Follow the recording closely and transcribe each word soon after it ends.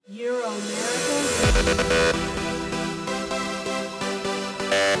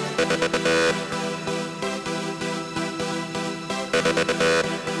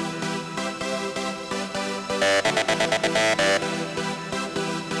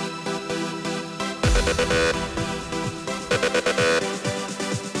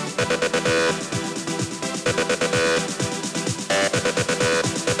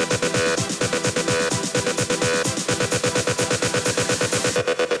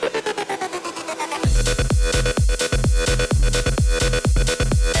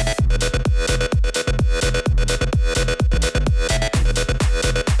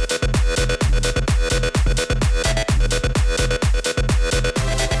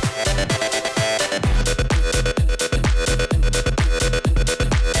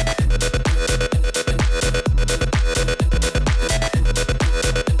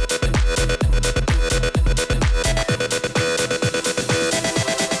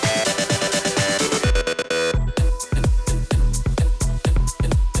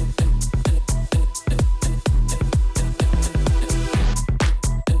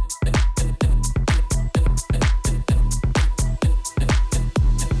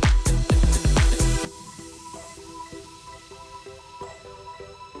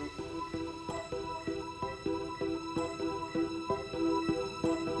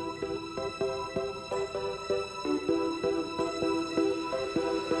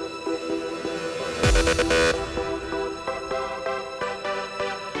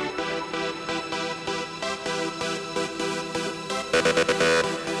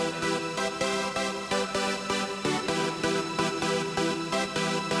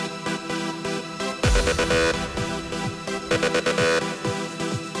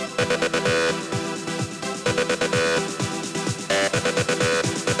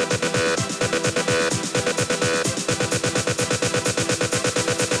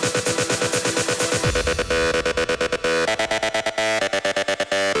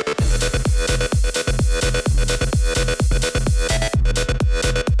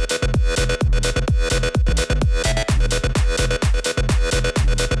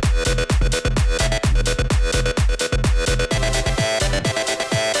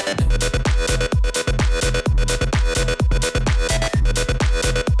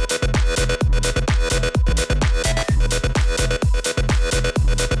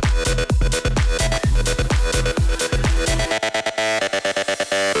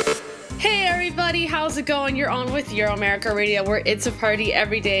You're on with Euro America Radio, where it's a party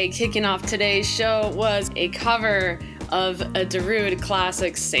every day. Kicking off today's show was a cover of a Darude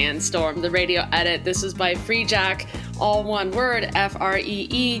classic, Sandstorm, the radio edit. This is by Freejak, all one word,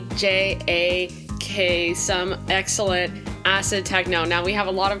 Freejak. Some excellent acid techno. Now we have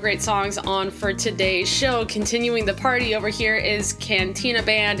a lot of great songs on for today's show. Continuing the party over here is Cantina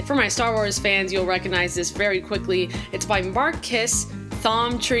Band. For my Star Wars fans, you'll recognize this very quickly. It's by Mark Kiss,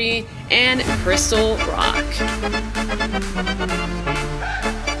 Thom Tree, and Crystal Rock.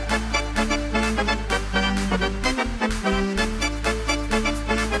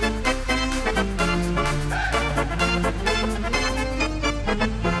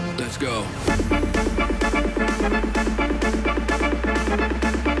 Let's go.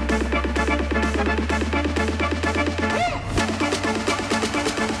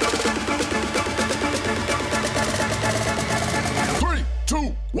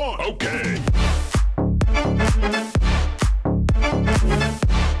 Okay.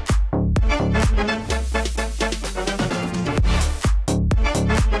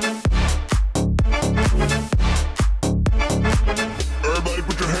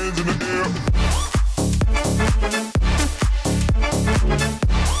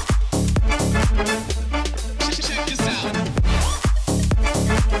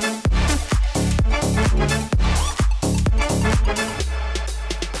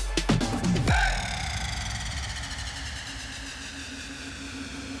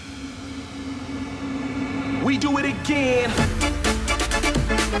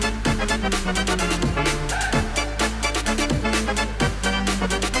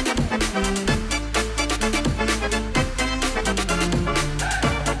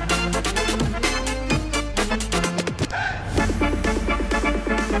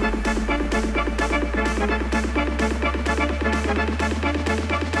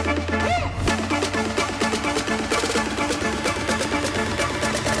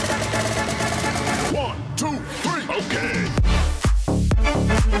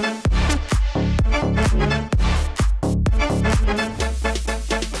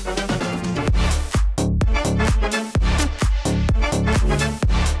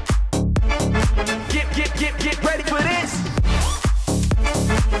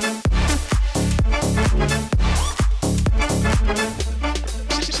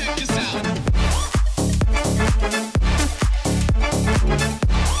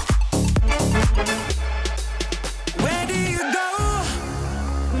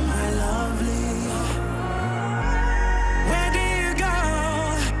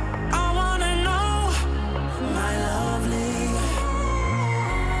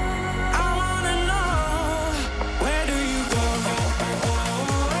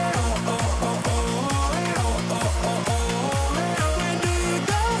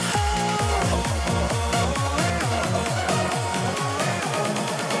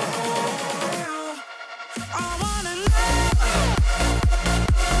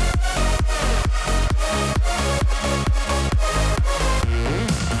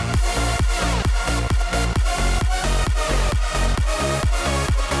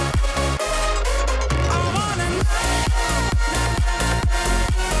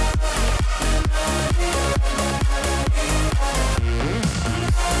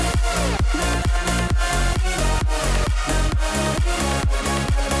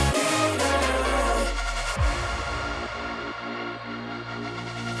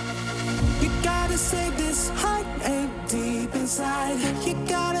 gotta save this heartache deep inside. You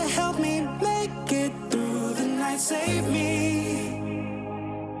gotta help me make it through the night. Save me.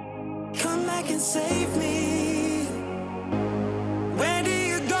 Come back and save me. Where do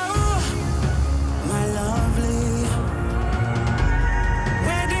you go, my lovely?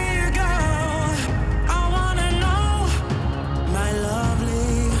 Where do you go? I wanna know, my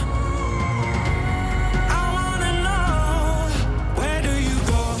lovely. I wanna know, where do you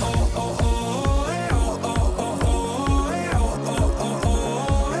go? Oh, oh, oh, oh, oh, oh, oh, oh, oh, oh,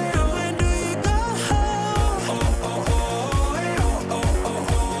 oh, where do you go? Oh, oh, oh, oh, oh, oh,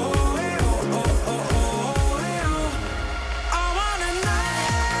 oh, I wanna know.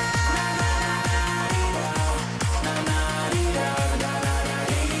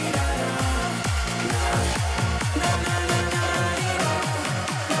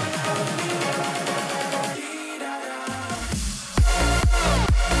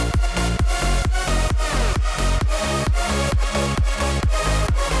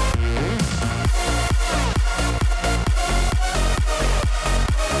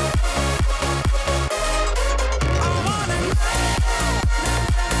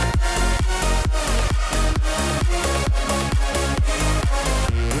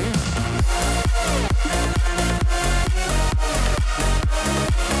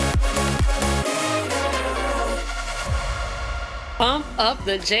 Pump Up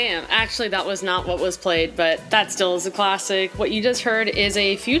the Jam. Actually, that was not what was played, but that still is a classic. What you just heard is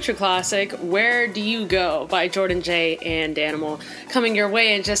a future classic, Where Do You Go by Jordan J. and Danimal. Coming your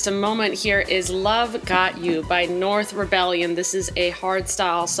way in just a moment here is Love Got You by North Rebellion. This is a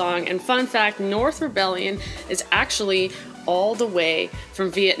hardstyle song, and fun fact, North Rebellion is actually all the way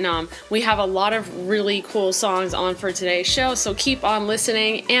from Vietnam. We have a lot of really cool songs on for today's show, so keep on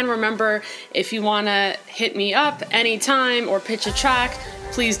listening. And remember, if you want to hit me up anytime or pitch a track,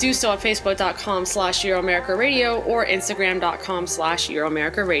 please do so at facebook.com/EuroAmericaRadio or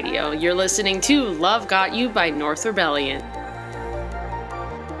instagram.com/EuroAmericaRadio. You're listening to Love Got You by North Rebellion.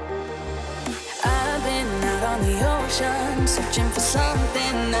 I've been out on the ocean, searching for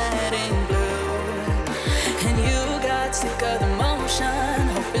something that ain't blue. And you got sick of the motion,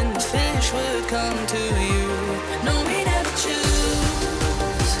 hoping the fish would come to you. No, we never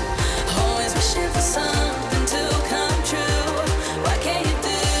choose, always wishing for something to come true. What can you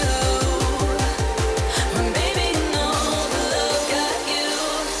do when baby you know the love got you,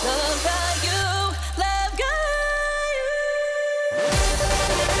 love got you, love got you.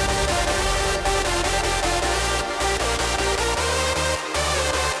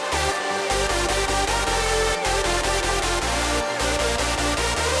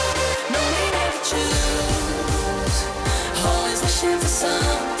 No, we never choose, always wishing for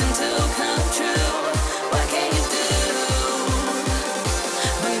something to come true. What can you do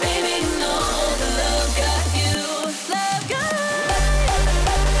when baby you know the love got you, love got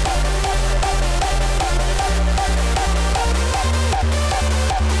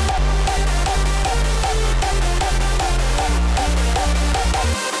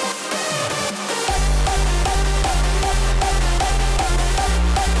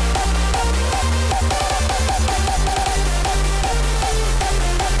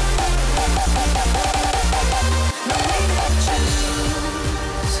No, we never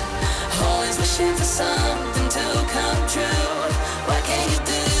choose, always wishing for something to come true. What can you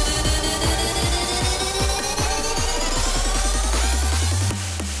do?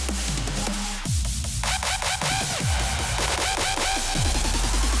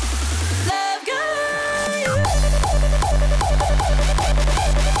 Love got you.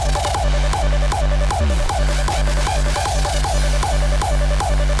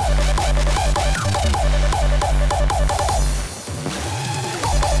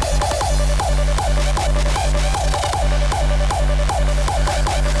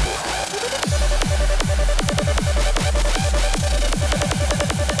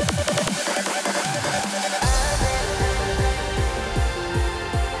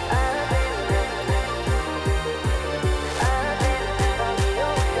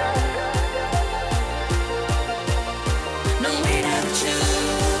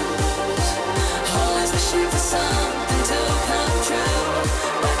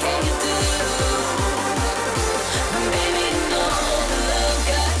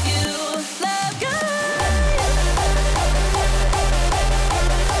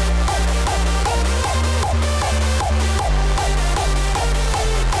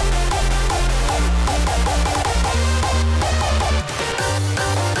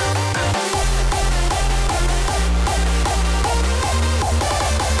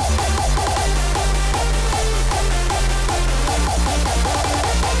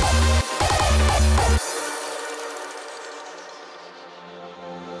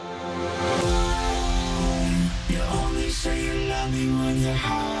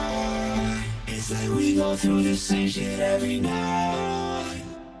 through the same shit every night.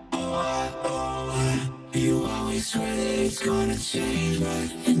 Oh, you always swear that it's gonna change,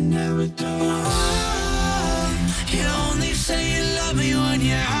 but it never does. You only say you love me when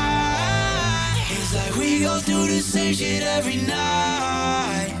you're high. It's like we go through the same shit every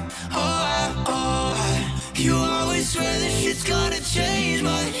night. Oh, you always swear that shit's gonna change,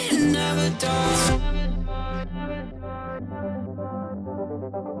 but it never does.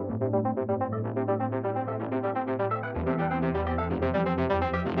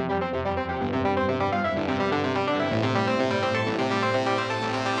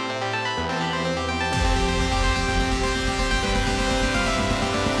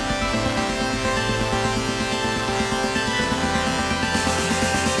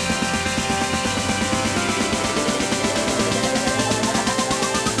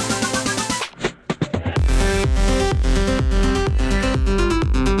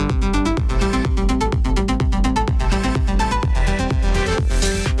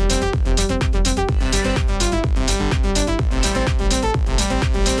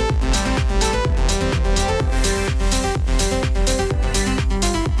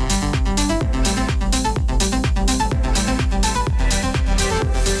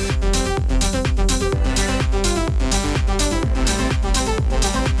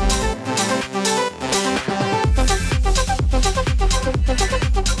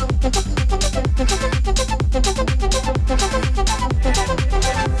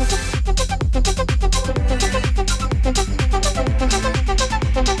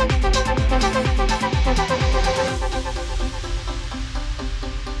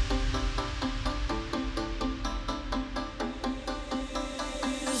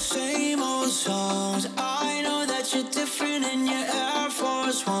 Same old songs. I know that you're different in your Air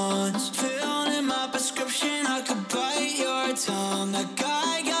Force Ones. Filling my prescription, I could bite your tongue. Like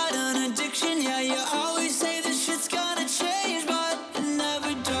I got an addiction, yeah, you always say this shit's gonna change, but it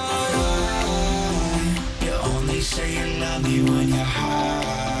never does. You only say you love me when you're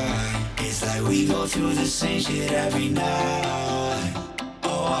high. It's like we go through the same shit every night.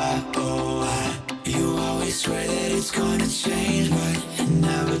 Oh, you always swear that it's gonna change, but it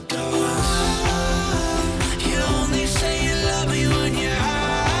never does. You only say you love me when you're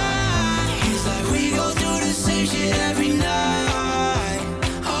high. It's like we go through the same shit every night.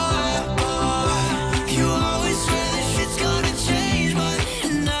 Oh, you always swear that shit's gonna change, but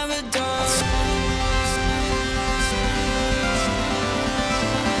it never does.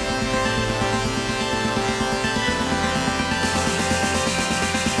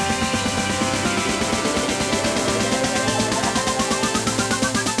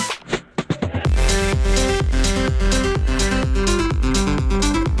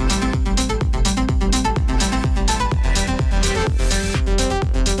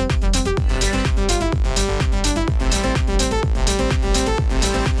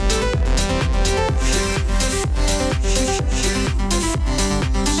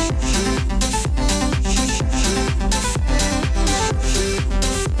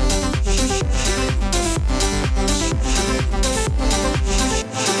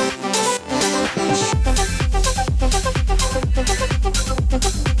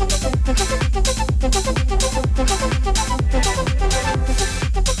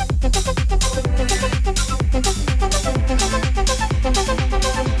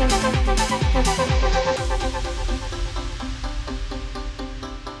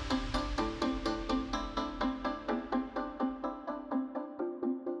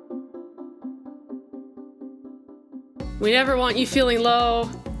 We never want you feeling low.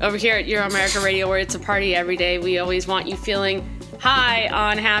 Over here at Euro America Radio, where it's a party every day, we always want you feeling high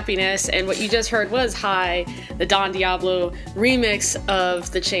on happiness. And what you just heard was High, the Don Diablo remix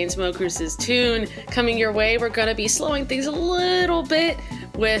of the Chainsmokers' tune. Coming your way, we're going to be slowing things a little bit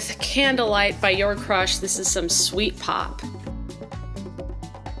with Candlelight by Your Crush. This is some sweet pop.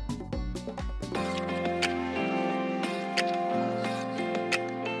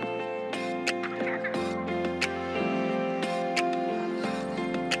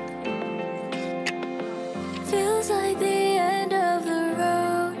 Feels like the end of the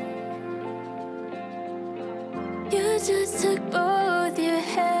road. You just took both your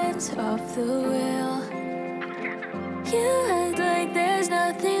hands off the wheel. You act like there's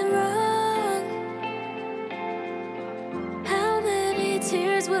nothing wrong. How many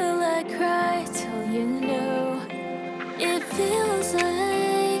tears will I cry till you know? It feels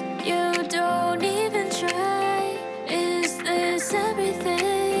like you don't even try. Is this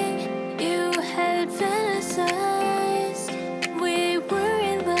everything you had fantasized? We were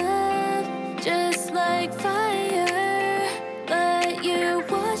in love, just like fire, but you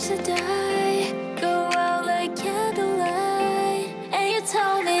watched it die, go out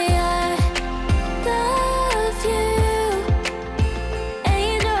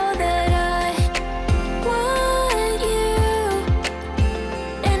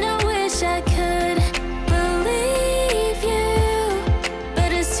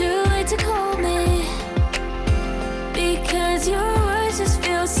to call me, because your words just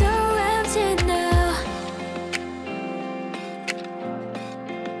feel so empty now.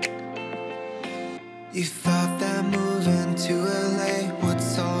 You thought that moving to LA would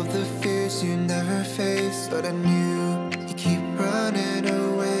solve the fears you never faced, but I knew you keep running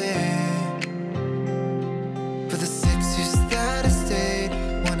away. For the 6 years that I stayed,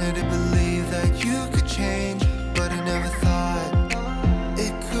 wanted to believe that you could change, but I never thought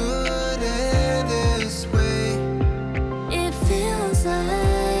it could end this way. It feels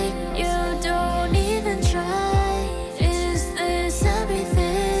like you don't even try. Is this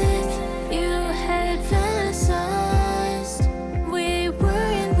everything you had fantasized? We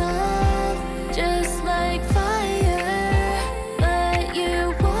were in love, just like fire, but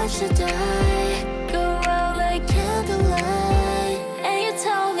you watched it die, go out like candlelight. And you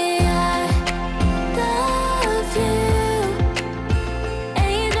told me I love you,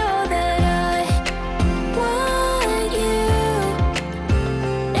 and you know that I want you,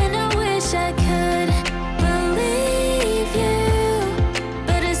 and I wish I could believe you,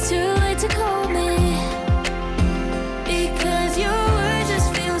 but it's too late to call me, because your words just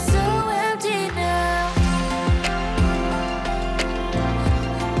feel so empty now.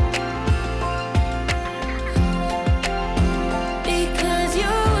 Because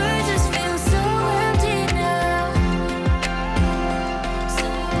your words just feel so empty now.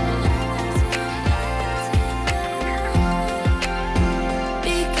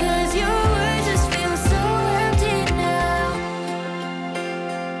 Because your words just feel so empty now.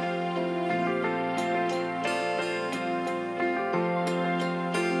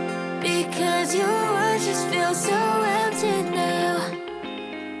 Because your words just feel so empty now.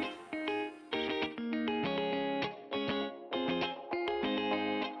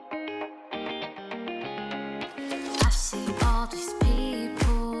 I see all these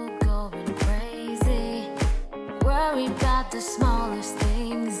people going crazy, worry about the smallest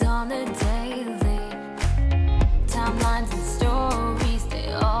things on the daily. Timelines and stories, they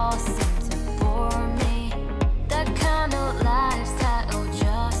all seem to bore me. That kind of lifestyle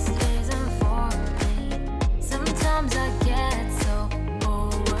just isn't for me. Sometimes I get so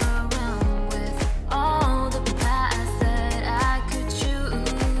overwhelmed with all the paths that I could choose.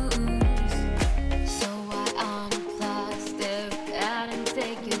 So I unplug, step out and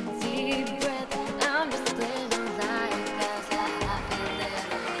take a deep breath. I'm just living life as a happy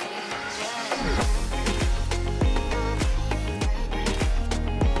little angel.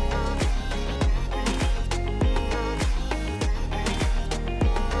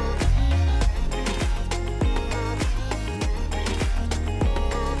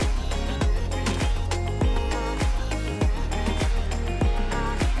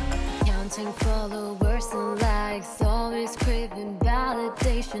 Counting followers and likes, always craving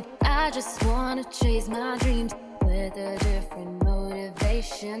validation. I just wanna chase my dreams with a different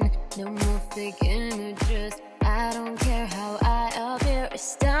motivation. No more fake images, I don't care how I appear.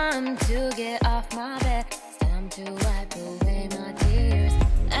 It's time to get off my bed, it's time to wipe away my tears.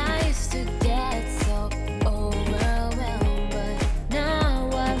 I used to get so overwhelmed, but now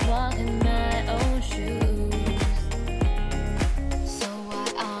I walk in my own shoes. So I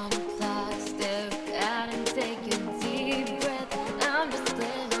unplug, step out and take a deep breath. I'm just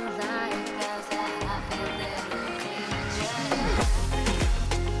living life as a happy little angel.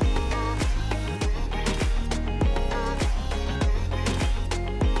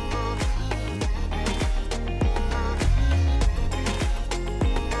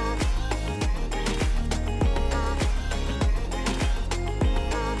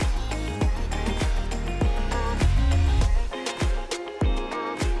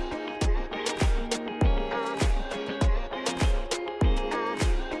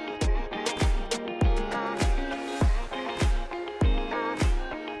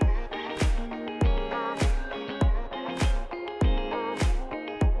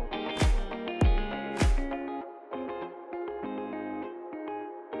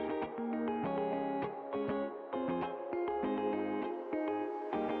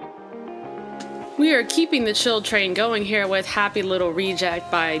 We are keeping the chill train going here with Happy Little Reject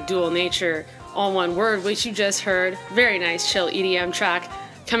by Dual Nature, all one word, which you just heard. Very nice chill EDM track.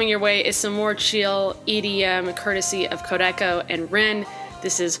 Coming your way is some more chill EDM courtesy of Kodeko and Rin.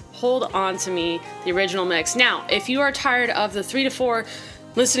 This is Hold On To Me, the original mix. Now, if you are tired of the 3 to 4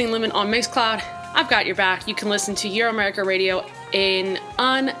 listening limit on Mixcloud, I've got your back. You can listen to Euro America Radio an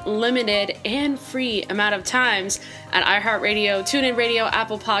unlimited and free amount of times at iHeartRadio, TuneIn Radio,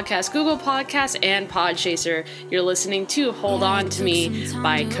 Apple Podcasts, Google Podcasts, and Podchaser. You're listening to Hold On To Me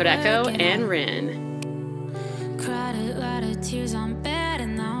by Kodeko and Rin. Cried a lot of tears, I'm better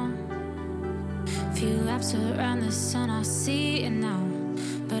now. laps around the sun, I see it now.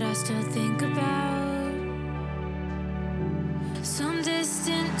 But I still think about some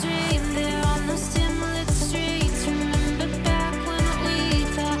distant dream. There are no dim-lit streets. Remember back when we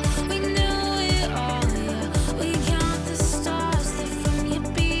thought we knew it all, yeah. We count the stars that from your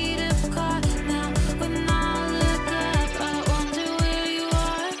beat-up car. Now when I look up, I wonder where you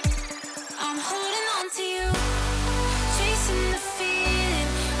are. I'm holding on to you, chasing the feeling.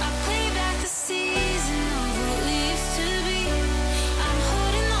 I play back the season of what we used to be. I'm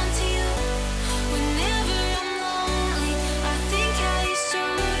holding on to you whenever I'm lonely. I think how you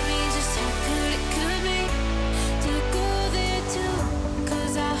showed me just how good it could be. Do you go there too?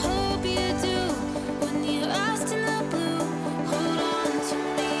 'Cause I hope you do. When you're lost in the blue, hold on to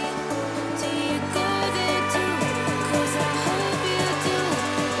me. Do you go there too? 'Cause I hope you do.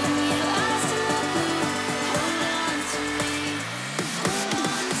 When you're lost in the blue, hold on to me. Hold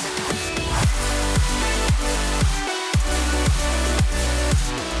on to me.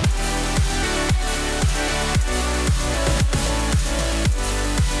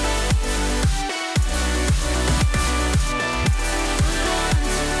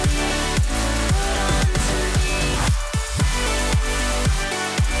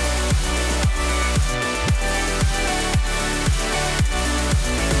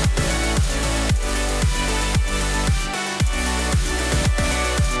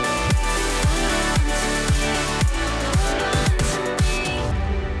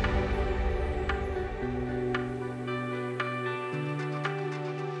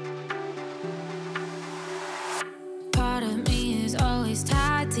 Part of me is always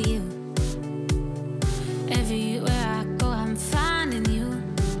tied to you. Everywhere I go, I'm finding you.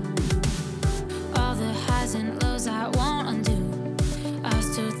 All the highs and lows I won't undo. I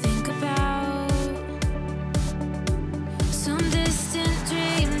still think about some distant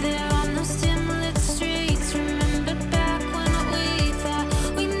dream. There are no dim-lit streets. Remember back when we thought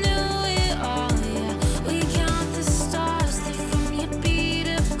we knew it all, yeah. We count the stars that from your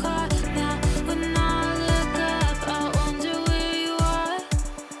beat-up car. Now when I look up, I wonder where you are.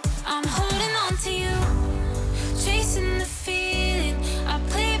 I'm holding on to you, chasing the feeling. I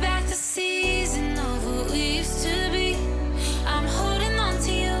play back the season of what we used to be. I'm holding on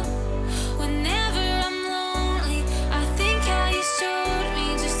to you whenever I'm lonely. I think how you showed me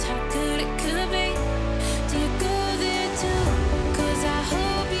just how good it could be. Do you go there too? 'Cause I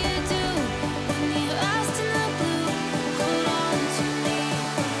hope you do. When you're lost in the blue, hold on to me.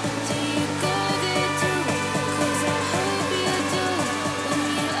 Do you go there too? 'Cause I hope you do. When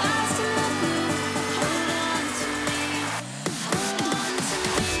you're lost in the blue, hold on to me. Hold on to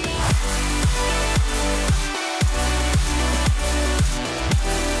me.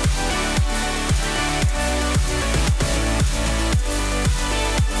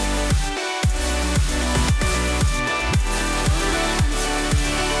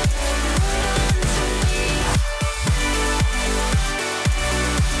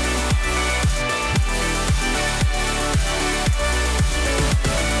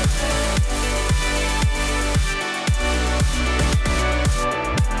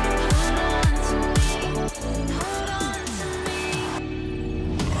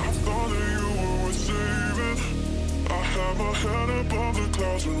 I thought that you were worth saving. I had my head above the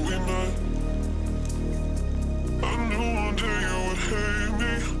clouds when we met. I knew one day you would hate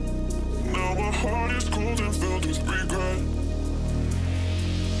me. Now my heart is cold and filled with regret.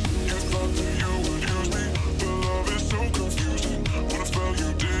 You thought that you would use me, but love is so confusing. When I felt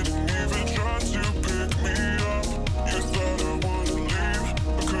you didn't even try to pick me up. You thought I wouldn't leave,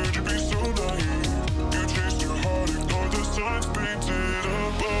 but could you be so naive? You chased your heart, ignored the signs painted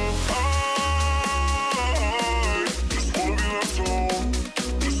above. I just wanna be left alone.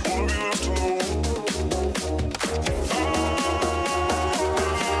 Just wanna be left alone.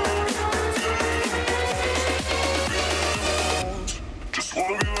 Just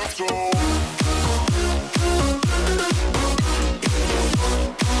wanna be left alone.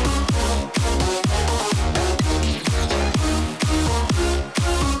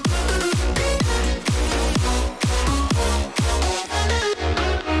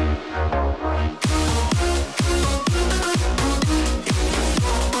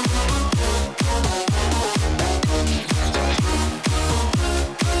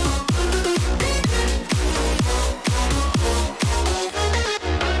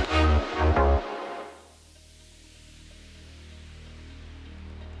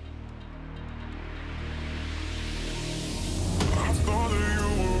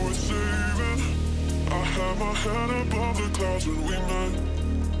 My head above the clouds when we met.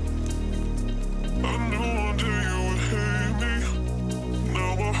 I knew one day you would hate me.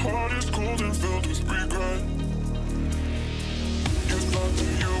 Now my heart is cold and filled with regret.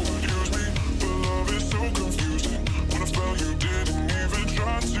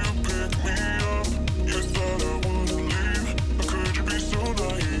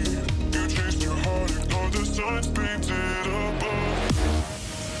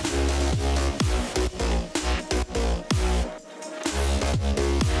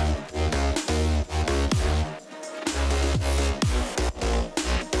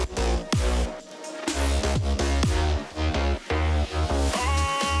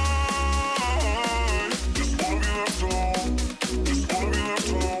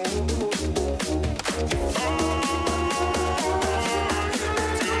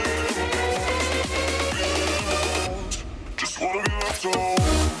 So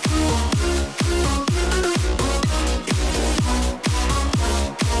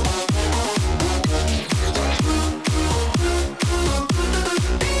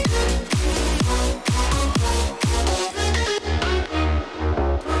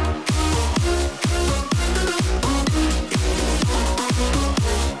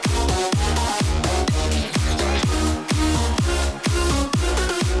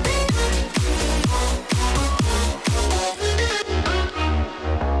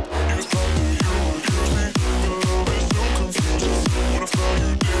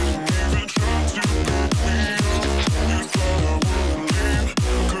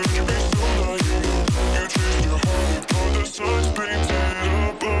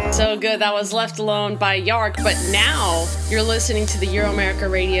good. That was Left Alone by Yark. But now you're listening to the Euro America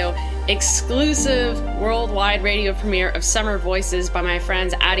Radio exclusive worldwide radio premiere of Summer Voices by my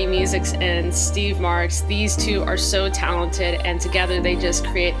friends Addie Musics and Steve Marks. These two are so talented, and together they just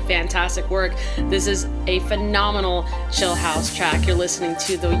create fantastic work. This is a phenomenal chill house track. You're listening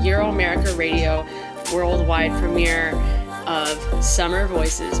to the Euro America Radio worldwide premiere of Summer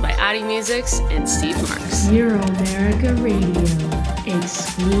Voices by Addie Musics and Steve Marks. Euro America Radio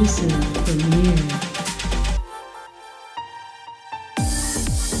exclusive premiere.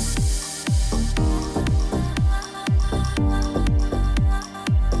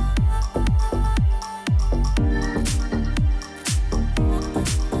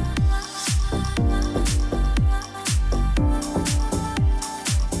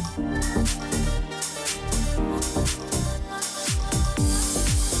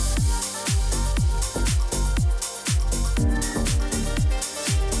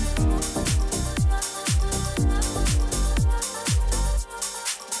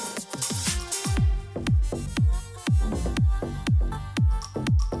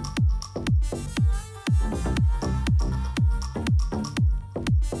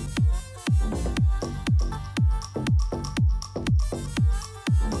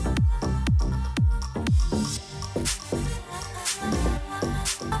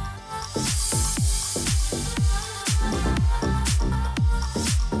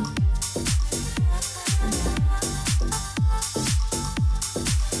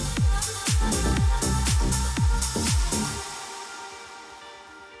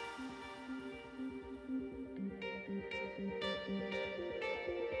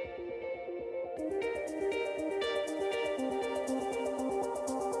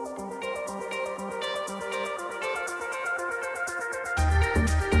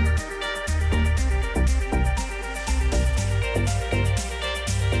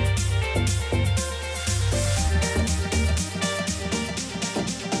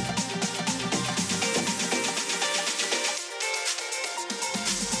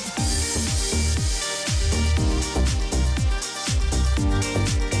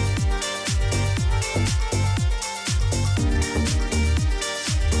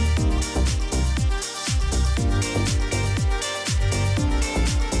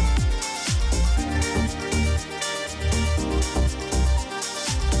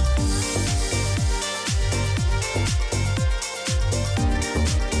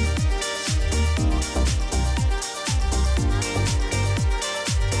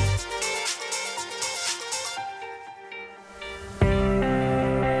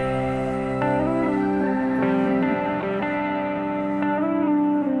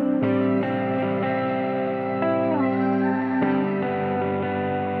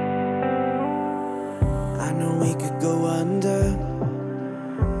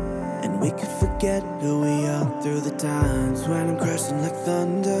 Forget who we are through the times when I'm crashing like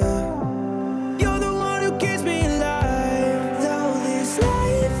thunder. You're the one who keeps me alive. Though this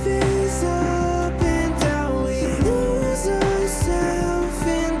life is up and down, we lose ourselves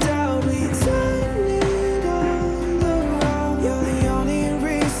in doubt. We turn it all around. You're the only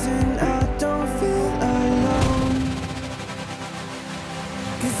reason I don't feel alone.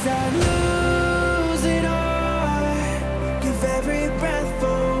 'Cause I lose it all. Give every breath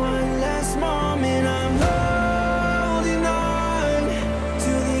for one last moment. I'm holding on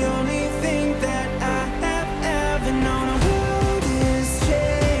to the only thing that I have ever known. Our world is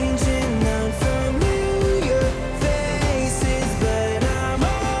changing, unfamiliar faces, but I'm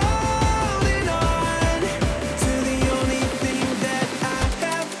holding on to the only thing that I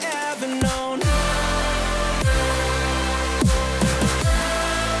have ever known.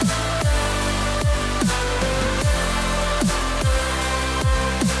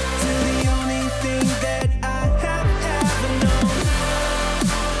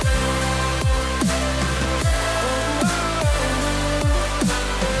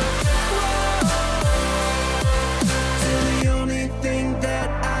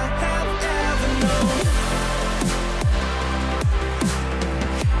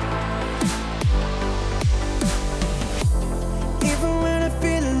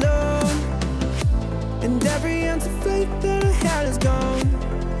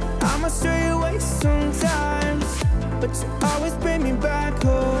 So always bring me back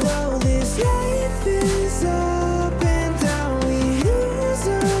home. Oh, this life is up and down. We lose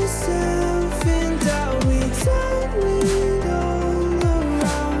ourselves in doubt. We turn it all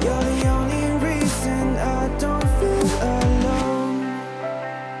around. You're the only reason I don't feel alone.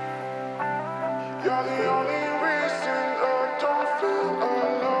 You're the only reason I don't feel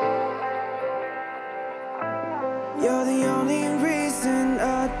alone. You're the only reason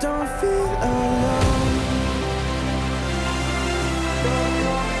I don't feel alone.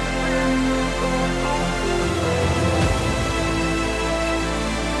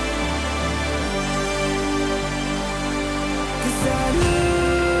 Cause I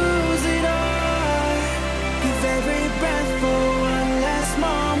lose it all. Give every breath for one last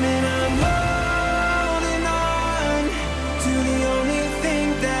moment. I'm holding on to the only thing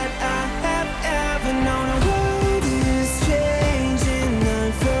that I have ever known. The world is changing,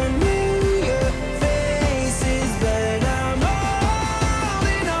 unfamiliar faces, but I'm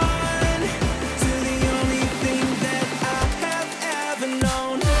holding on to the only thing that I have ever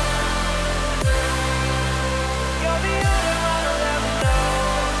known. You're the only one I'll ever know.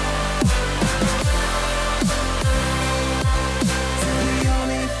 To the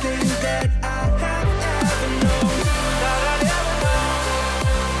only thing that I have ever known. That I'll ever know.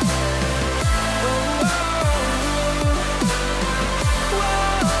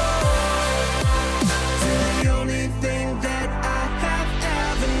 To the only thing that I have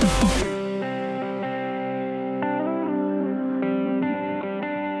ever known.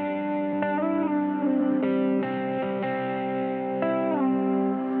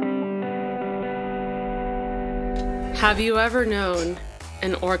 Have you ever known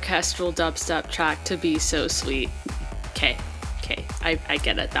an orchestral dubstep track to be so sweet? Okay, I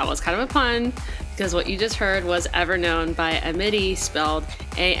get it. That was kind of a pun because what you just heard was Ever Known by Amidi, spelled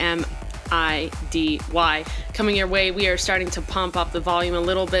Amidy. Coming your way, we are starting to pump up the volume a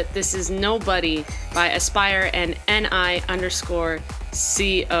little bit. This is Nobody by Aspire and NI_CO.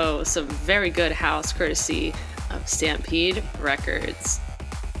 Some very good house courtesy of Stampede Records.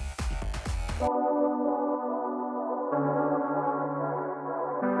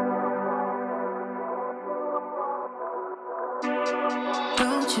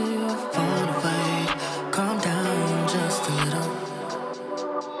 Don't you wanna wait? Calm down just a little.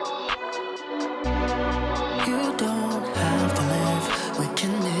 You don't have to live. We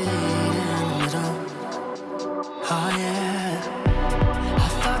can meet in the middle. Oh yeah. I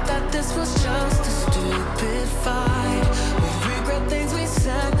thought that this was just a stupid fight. We regret things we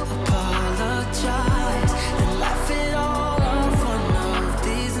said. Apologize and laugh it all off one of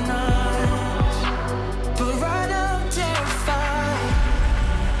these nights. But right now I'm terrified.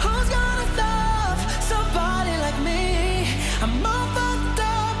 Who's gonna love somebody like me? I'm all fucked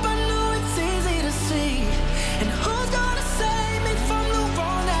up, I know it's easy to see. And who's gonna save me from the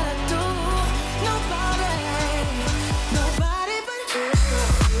wrong that I do? Nobody, nobody but you.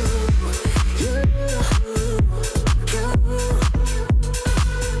 You,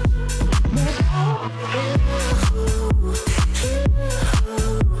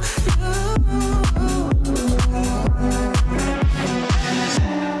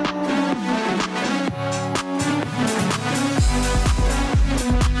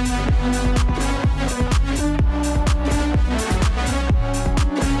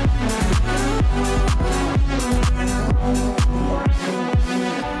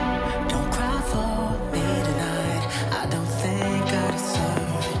 don't cry for me tonight. I don't think I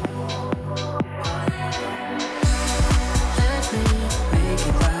deserve it. Let me make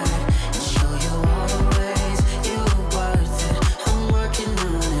it right and show you all the ways you were worth it. I'm working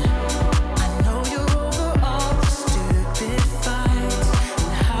on it. I know you're over all the stupid fights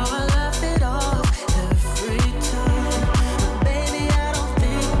and how I laugh it off every time. But baby, I don't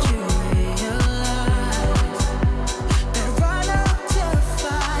think you realize that right now I'm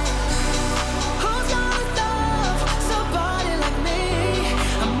terrified. Who's gonna love somebody like me?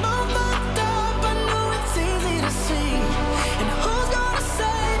 I'm all fucked up, I know it's easy to see. And who's gonna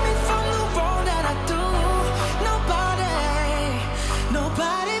save me from the wrong that I do? Nobody,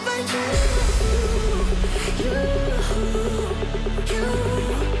 nobody but you.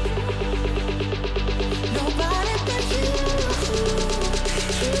 Nobody but you.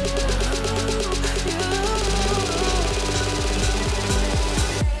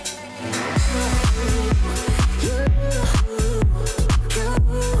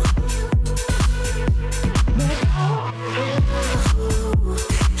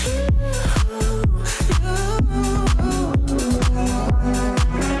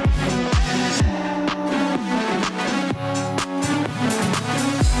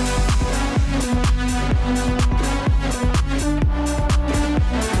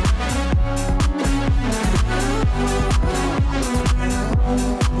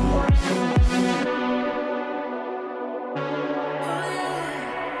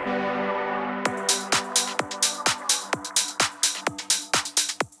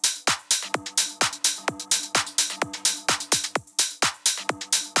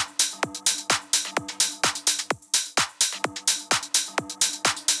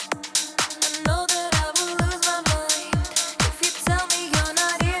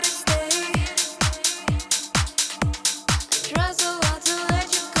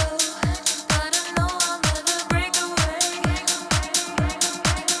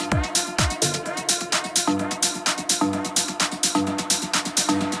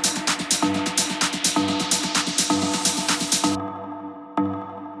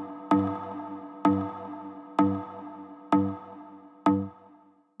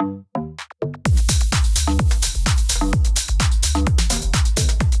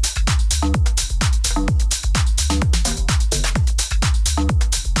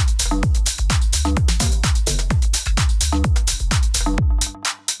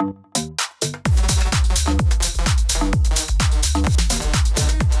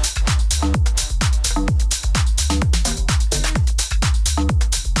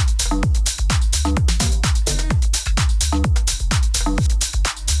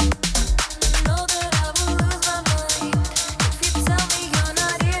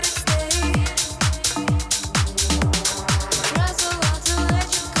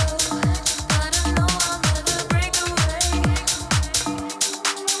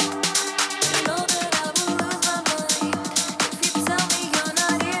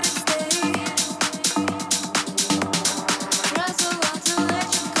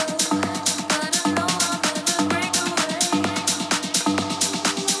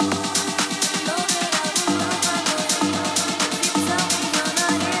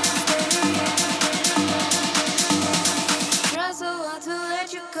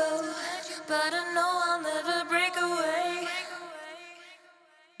 go, but I know I'll never break away.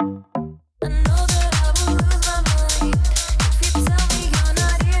 I know that I will lose my mind if you tell me you're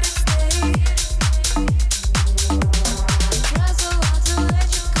not here to stay. Try so hard to let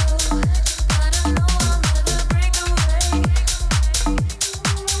you go, but I know I'll never break away.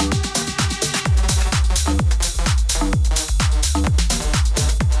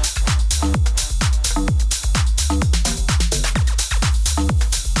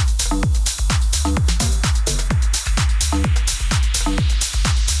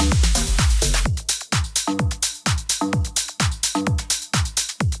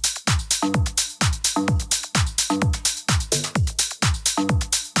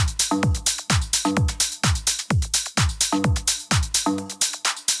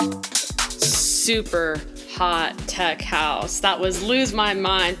 Super hot tech house. That was Lose My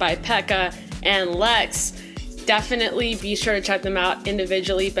Mind by Pekka and Lex. Definitely be sure to check them out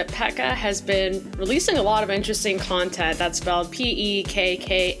individually, but Pekka has been releasing a lot of interesting content. That's spelled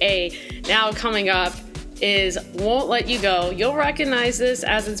P-E-K-K-A. Now coming up is Won't Let You Go. You'll recognize this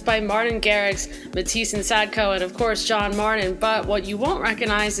as it's by Martin Garrix, Matisse and Sadko, and of course John Martin, but what you won't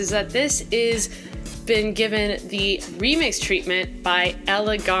recognize is that this is been given the remix treatment by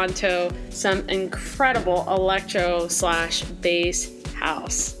Eleganto, some incredible electro / bass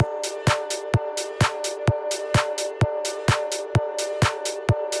house.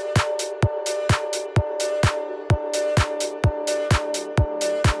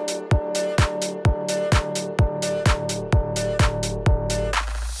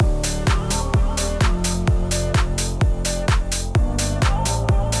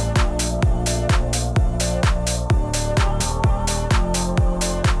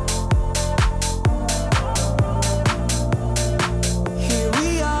 Here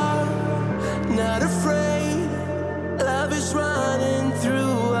we are, not afraid. Love is running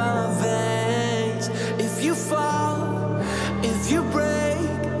through our veins. If you fall, if you break,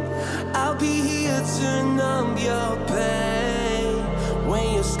 I'll be here to numb your pain.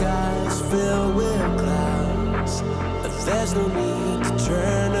 When your sky's filled with clouds, but there's no need to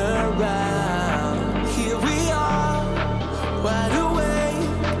turn around. Here we are, wide awake.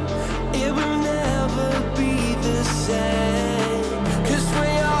 It will never be the same. 'Cause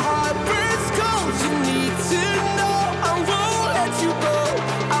when your heart breaks cold, you need to know I won't let you go.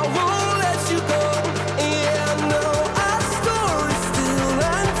 I won't let you go. Yeah, I know our story's still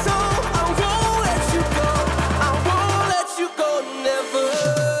untold. I won't let you go. I won't let you go, never.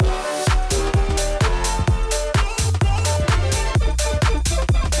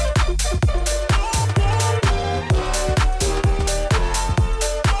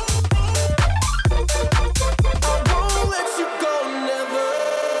 I won't let you go, never.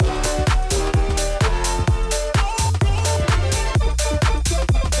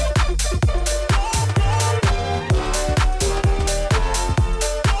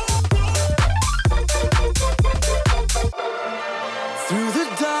 Through the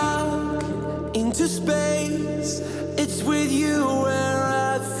dark, into space, it's with you where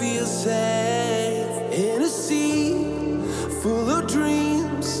I feel safe. In a sea full of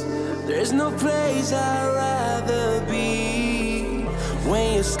dreams, there's no place I'd rather be.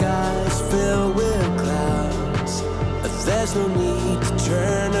 When your sky's filled with clouds, but there's no need to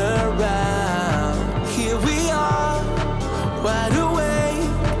turn around. Here we are, wide awake.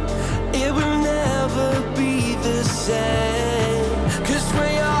 It will never be the same. 'Cause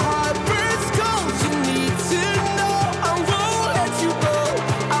when your heart burns cold, you need to know I won't let you go.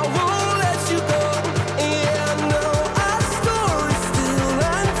 I won't let you go. Yeah, I know our story's still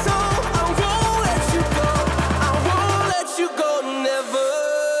untold. I won't let you go. I won't let you go, never.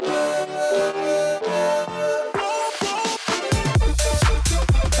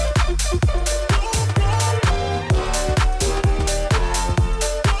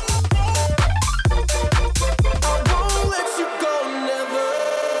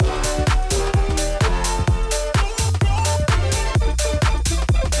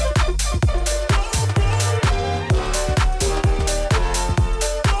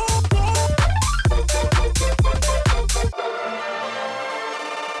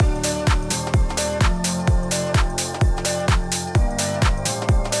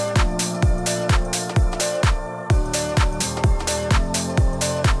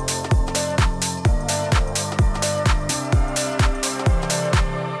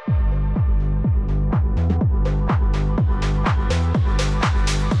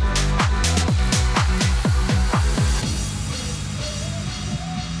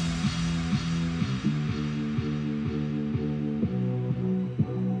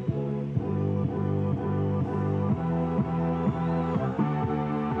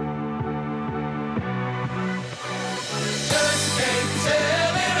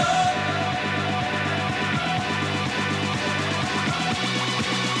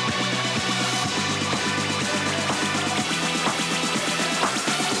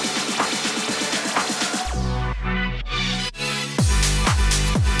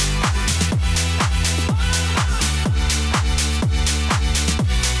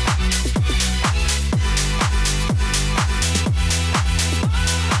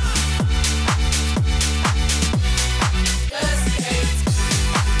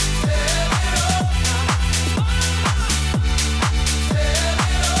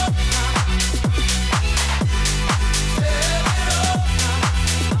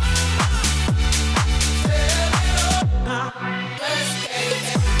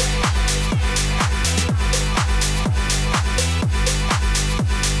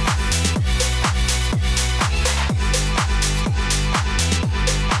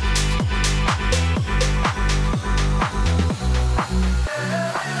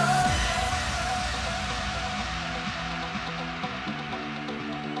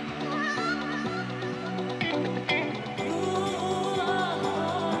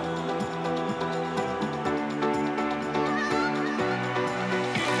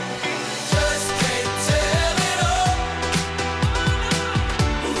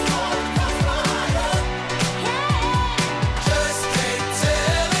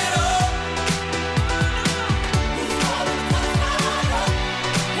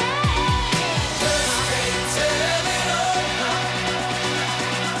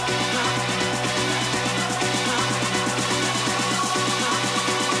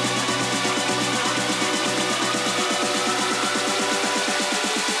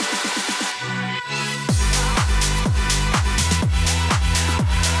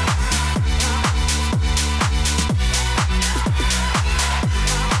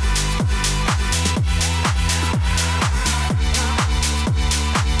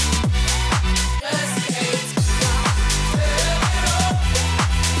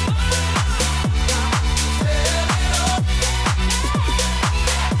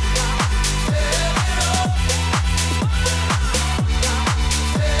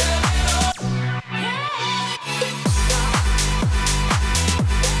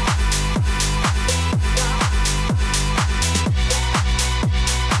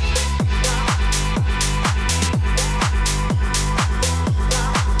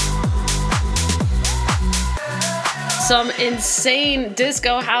 some insane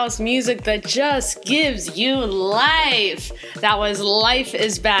disco house music that just gives you life. That was Life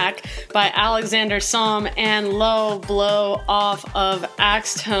Is Back by Alexander Somm and Low Blow off of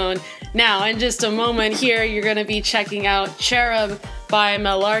Axtone. Now, in just a moment here, you're going to be checking out Cherub by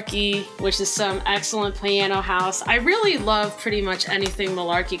Malarkey, which is some excellent piano house. I really love pretty much anything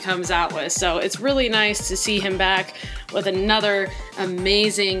Malarkey comes out with, so it's really nice to see him back with another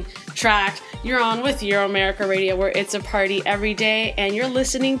amazing track. You're on with Euro America Radio, where it's a party every day, and you're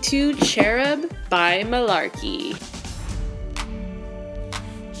listening to Cherub by Malarkey.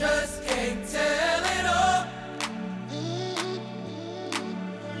 Just can't tell it all.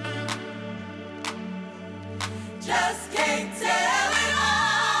 Just can't tell it all.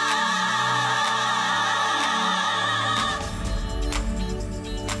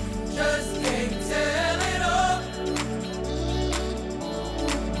 Just can't tell it all.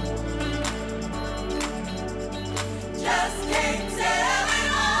 Just can't tell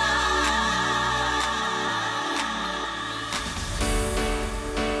it all.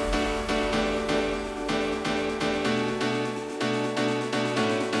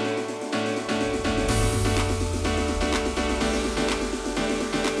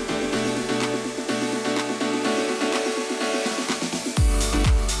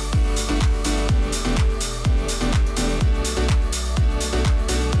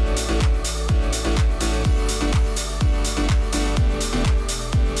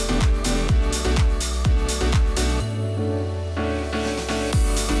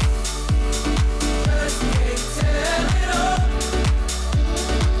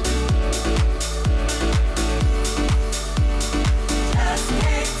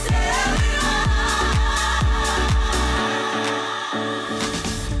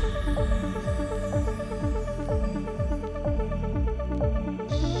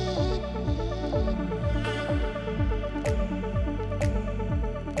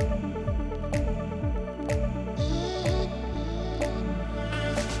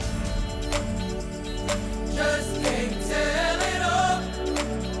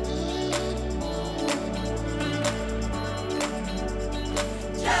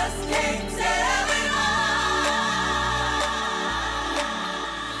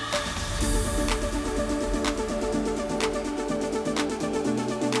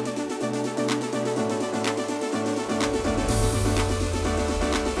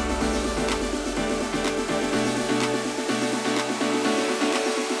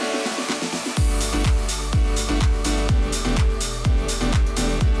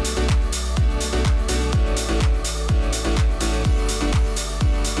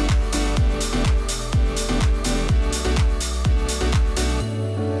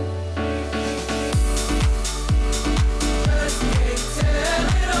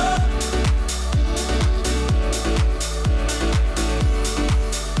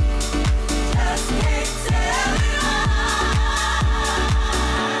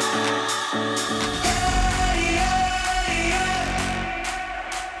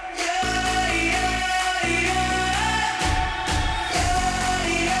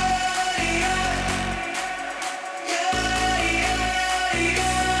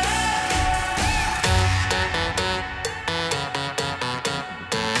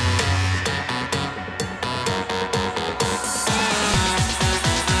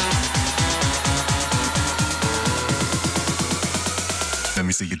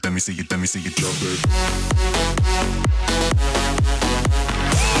 Let me see you jump it.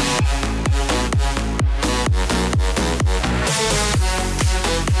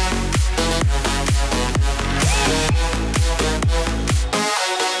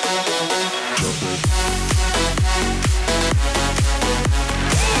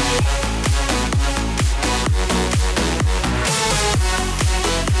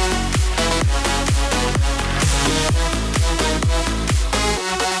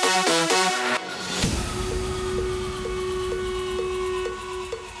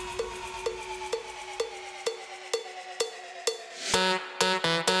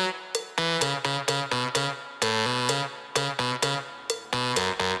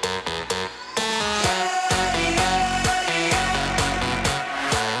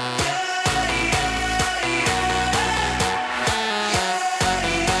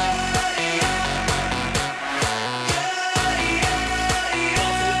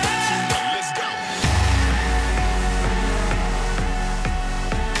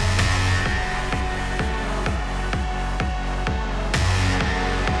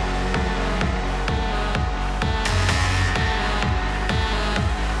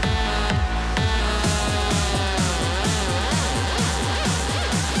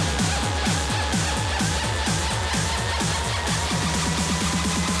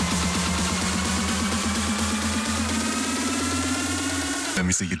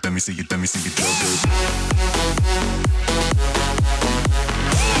 see you, let me see you, let me see you drop it.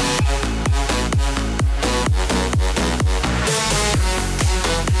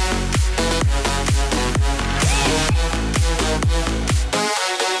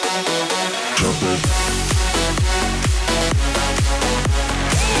 Drop it.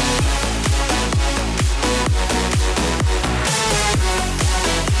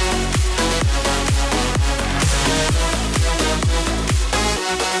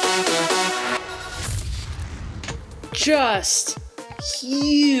 Just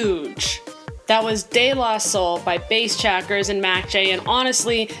huge. That was De La Soul by Bass Jackers and Mac J, and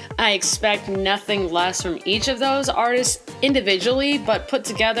honestly, I expect nothing less from each of those artists individually, but put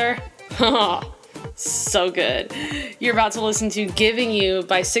together, so good. You're about to listen to Giving You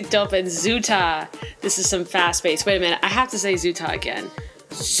by Sick Dope and Zuta. This is some fast bass. Wait a minute, I have to say Zuta again.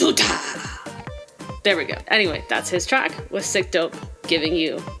 Zuta! There we go. Anyway, that's his track with Sick Dope, Giving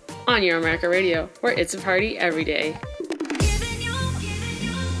You, on Your America Radio, where it's a party every day.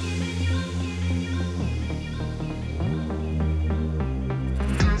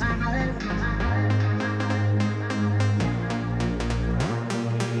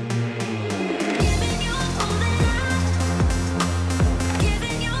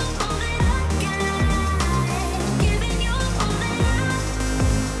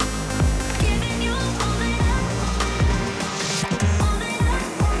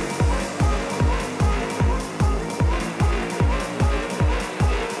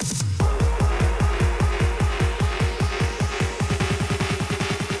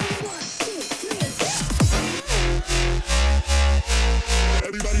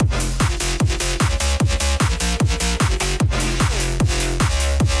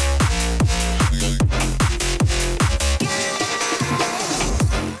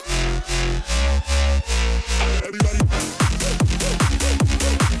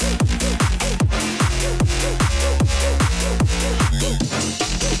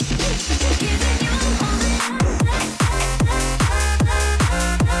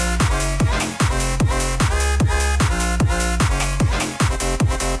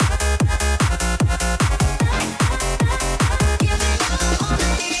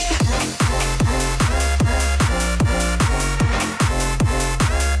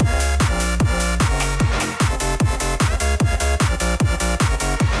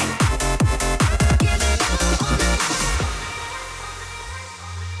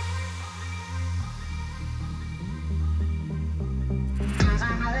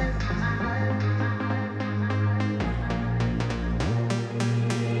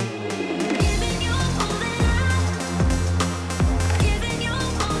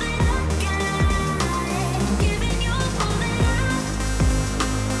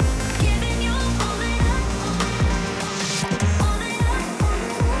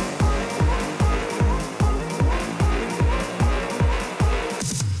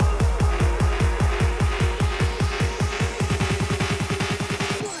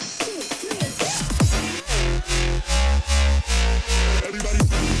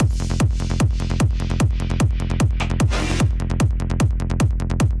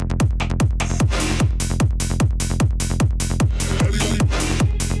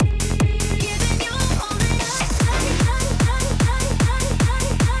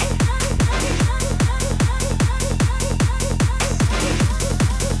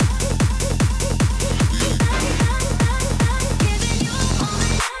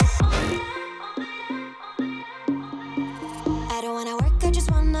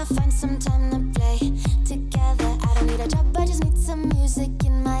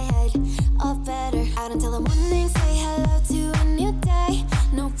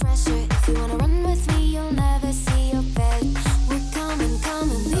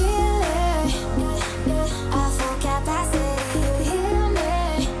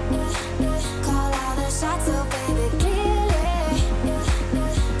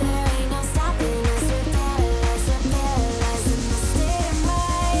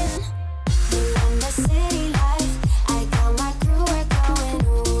 City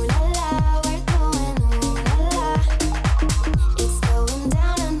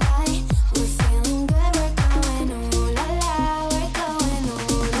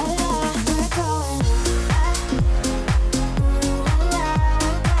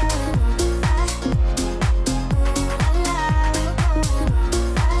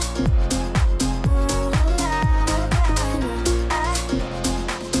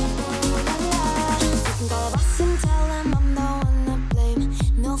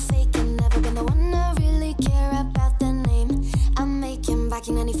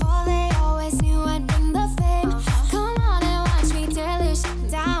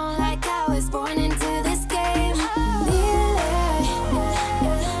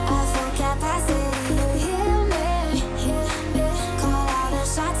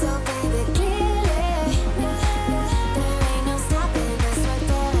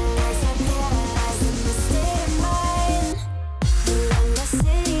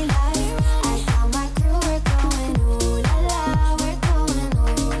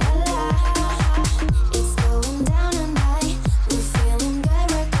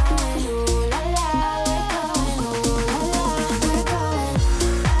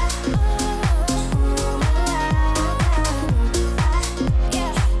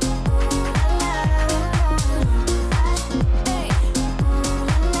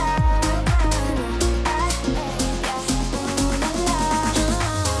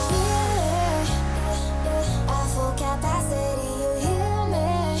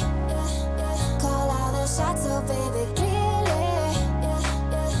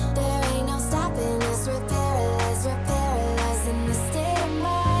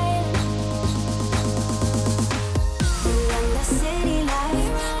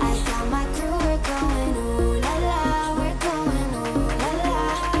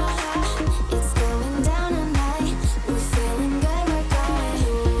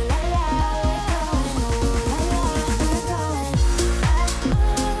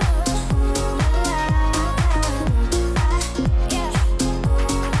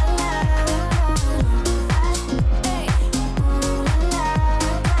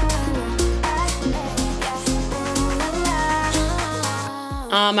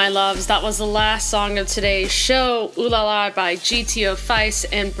My loves, that was the last song of today's show, Ooh La La by GTO Feist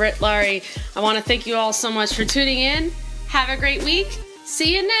and Britt Laurie. I want to thank you all so much for tuning in. Have a great week.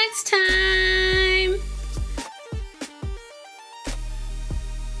 See you next time.